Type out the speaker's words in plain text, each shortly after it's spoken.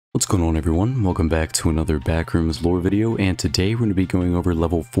What's going on, everyone? Welcome back to another Backrooms Lore video, and today we're going to be going over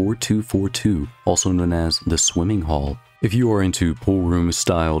level 4242, also known as the Swimming Hall. If you are into pool room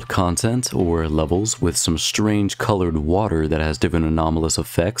styled content or levels with some strange colored water that has different anomalous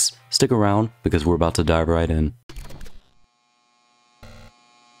effects, stick around because we're about to dive right in.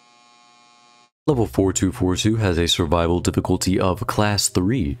 Level 4242 has a survival difficulty of Class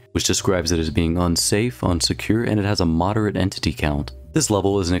 3, which describes it as being unsafe, unsecure, and it has a moderate entity count. This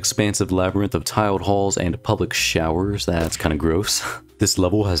level is an expansive labyrinth of tiled halls and public showers. That's kind of gross. This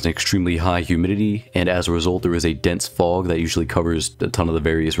level has an extremely high humidity, and as a result there is a dense fog that usually covers a ton of the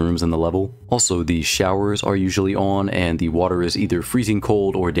various rooms in the level. Also, the showers are usually on, and the water is either freezing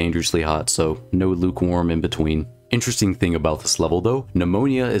cold or dangerously hot, so no lukewarm in between. Interesting thing about this level though,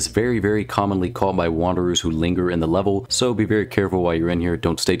 pneumonia is very commonly caught by wanderers who linger in the level, so be very careful while you're in here.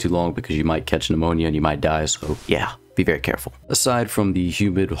 Don't stay too long because you might catch pneumonia and you might die, so yeah. Be very careful. Aside from the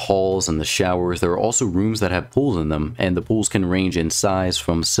humid halls and the showers, there are also rooms that have pools in them, and the pools can range in size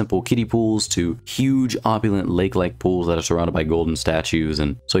from simple kiddie pools to huge opulent lake-like pools that are surrounded by golden statues,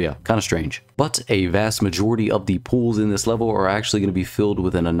 and so yeah, kind of strange. But a vast majority of the pools in this level are actually going to be filled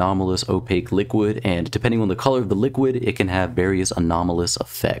with an anomalous opaque liquid, and depending on the color of the liquid, it can have various anomalous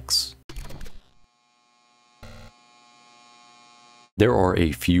effects. There are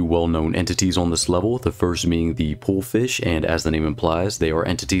a few well-known entities on this level, the first being the poolfish, and as the name implies, they are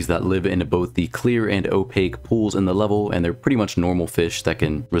entities that live in both the clear and opaque pools in the level, and they're pretty much normal fish that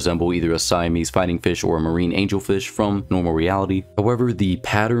can resemble either a Siamese fighting fish or a marine angelfish from normal reality. However, the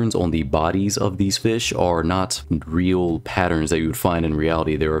patterns on the bodies of these fish are not real patterns that you would find in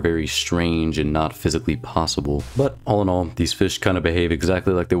reality. They are very strange and not physically possible. But all in all, these fish kind of behave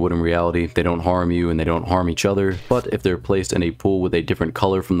exactly like they would in reality. They don't harm you and they don't harm each other, but if they're placed in a pool with a different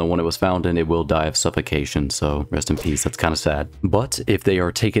color from the one it was found in, it will die of suffocation, so rest in peace. That's kind of sad. But if they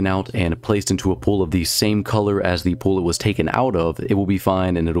are taken out and placed into a pool of the same color as the pool it was taken out of, it will be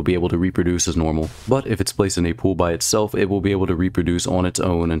fine and it'll be able to reproduce as normal. But if it's placed in a pool by itself, it will be able to reproduce on its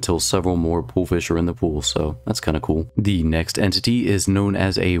own until several more poolfish are in the pool, so that's kind of cool. The next entity is known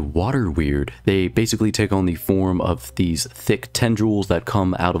as a water weird. They basically take on the form of these thick tendrils that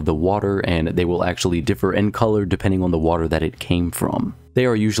come out of the water, and they will actually differ in color depending on the water that it came from. They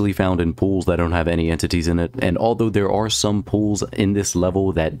are usually found in pools that don't have any entities in it, and although there are some pools in this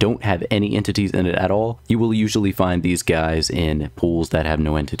level that don't have any entities in it at all, you will usually find these guys in pools that have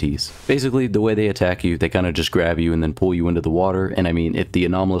no entities. Basically, the way they attack you, they kind of just grab you and then pull you into the water, and I mean, if the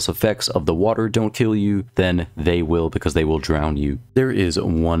anomalous effects of the water don't kill you, then they will, because they will drown you. There is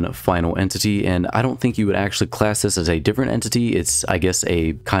one final entity, and I don't think you would actually class this as a different entity. It's, I guess,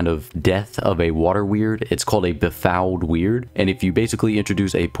 a kind of death of a water weird. It's called a befouled weird, and if you basically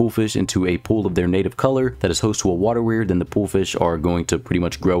introduce a poolfish into a pool of their native color that is host to a water weird, then the poolfish are going to pretty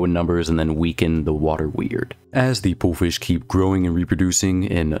much grow in numbers and then weaken the water weird. As the poolfish keep growing and reproducing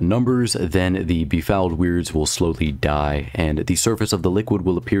in numbers, then the befouled weirds will slowly die, and the surface of the liquid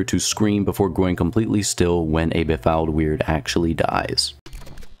will appear to scream before growing completely still when a befouled weird actually dies.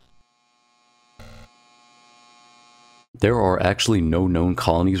 There are actually no known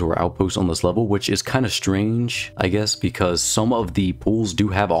colonies or outposts on this level, which is kind of strange, I guess, because some of the pools do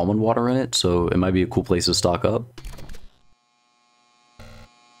have almond water in it, so it might be a cool place to stock up.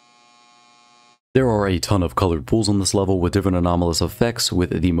 There are a ton of colored pools on this level with different anomalous effects,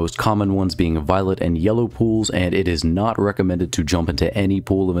 with the most common ones being violet and yellow pools, and it is not recommended to jump into any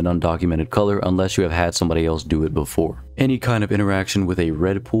pool of an undocumented color unless you have had somebody else do it before. Any kind of interaction with a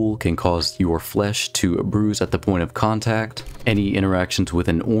red pool can cause your flesh to bruise at the point of contact. Any interactions with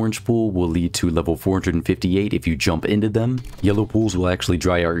an orange pool will lead to level 458 if you jump into them. Yellow pools will actually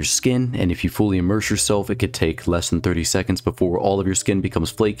dry out your skin, and if you fully immerse yourself, it could take less than 30 seconds before all of your skin becomes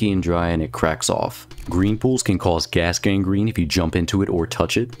flaky and dry and it cracks off. Green pools can cause gas gangrene if you jump into it or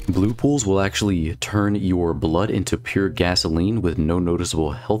touch it. Blue pools will actually turn your blood into pure gasoline with no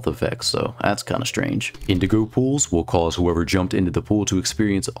noticeable health effects, so that's kind of strange. Indigo pools will cause whoever jumped into the pool to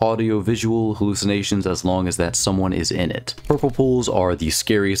experience audio-visual hallucinations as long as that someone is in it. Purple pools are the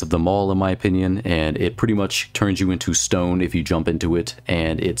scariest of them all in my opinion, and it pretty much turns you into stone if you jump into it,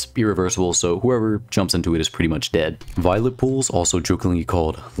 and it's irreversible, so whoever jumps into it is pretty much dead. Violet pools, also jokingly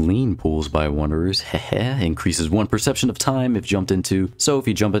called lean pools by wanderers, increases one perception of time if jumped into, so if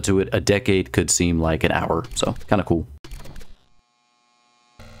you jump into it, a decade could seem like an hour, so kind of cool.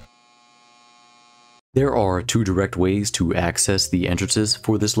 There are two direct ways to access the entrances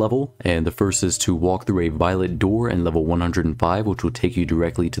for this level, and the first is to walk through a violet door in level 105, which will take you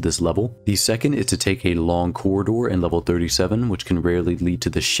directly to this level. The second is to take a long corridor in level 37, which can rarely lead to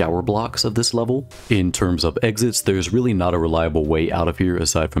the shower blocks of this level. In terms of exits, there's really not a reliable way out of here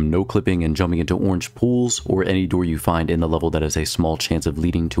aside from no clipping and jumping into orange pools, or any door you find in the level that has a small chance of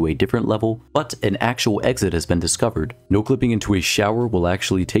leading to a different level, but an actual exit has been discovered. No clipping into a shower will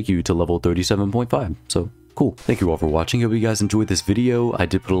actually take you to level 37.5. So, cool. Thank you all for watching. Hope you guys enjoyed this video. I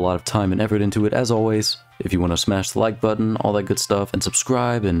did put a lot of time and effort into it, as always. If you want to smash the like button, all that good stuff, and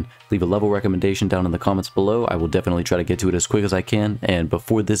subscribe, and leave a level recommendation down in the comments below, I will definitely try to get to it as quick as I can. And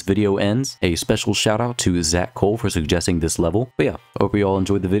before this video ends, a special shout out to Zach Cole for suggesting this level. But yeah, I hope you all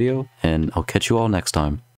enjoyed the video, and I'll catch you all next time.